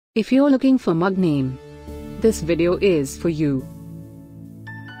If you're looking for mug name, this video is for you.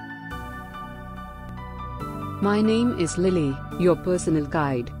 My name is Lily, your personal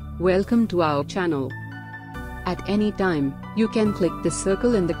guide. Welcome to our channel. At any time, you can click the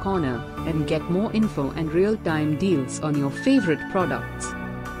circle in the corner and get more info and real-time deals on your favorite products.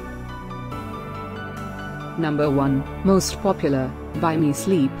 Number 1, Most Popular, by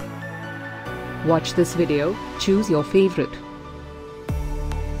meSleep. Watch this video, choose your favorite.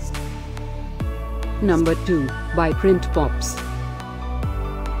 Number 2, by Printpops.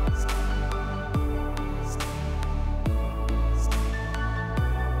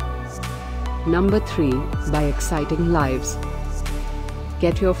 Number 3, by Exciting Lives.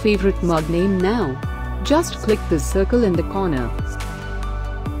 Get your favorite mug name now. Just click the circle in the corner.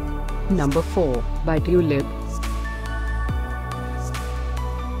 Number 4, by Tuelip.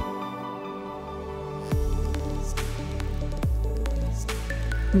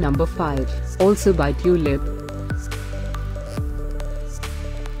 Number 5, also by Tuelip.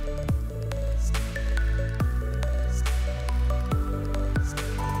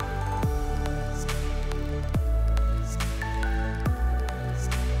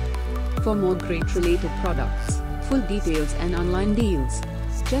 For more great related products, full details and online deals,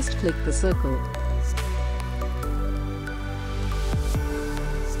 just click the circle.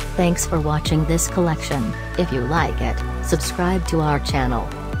 Thanks for watching this collection. If you like it, subscribe to our channel.